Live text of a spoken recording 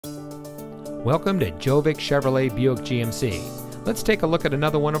Welcome to Gjovik Chevrolet Buick GMC. Let's take a look at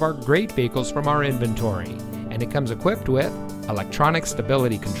another one of our great vehicles from our inventory. And it comes equipped with electronic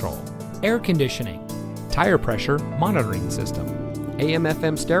stability control, air conditioning, tire pressure monitoring system,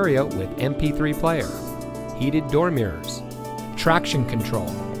 AM/FM stereo with MP3 player, heated door mirrors, traction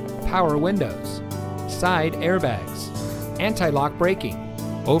control, power windows, side airbags, anti-lock braking,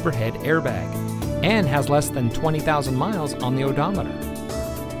 overhead airbag, and has less than 20,000 miles on the odometer.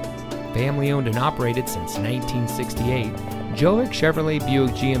 Family owned and operated since 1968, Gjovik Chevrolet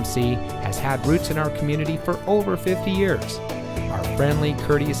Buick GMC has had roots in our community for over 50 years. Our friendly,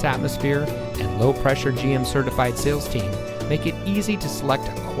 courteous atmosphere and low-pressure GM certified sales team make it easy to select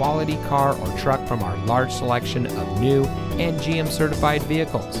a quality car or truck from our large selection of new and GM certified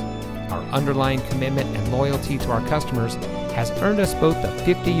vehicles. Our underlying commitment and loyalty to our customers has earned us both the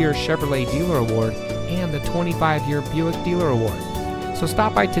 50-year Chevrolet Dealer Award and the 25-year Buick Dealer Award. So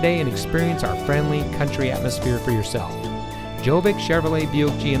stop by today and experience our friendly country atmosphere for yourself. Gjovik Chevrolet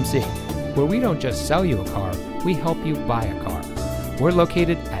Buick GMC, where we don't just sell you a car, we help you buy a car. We're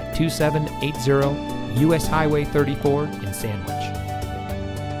located at 2780 US Highway 34 in Sandwich.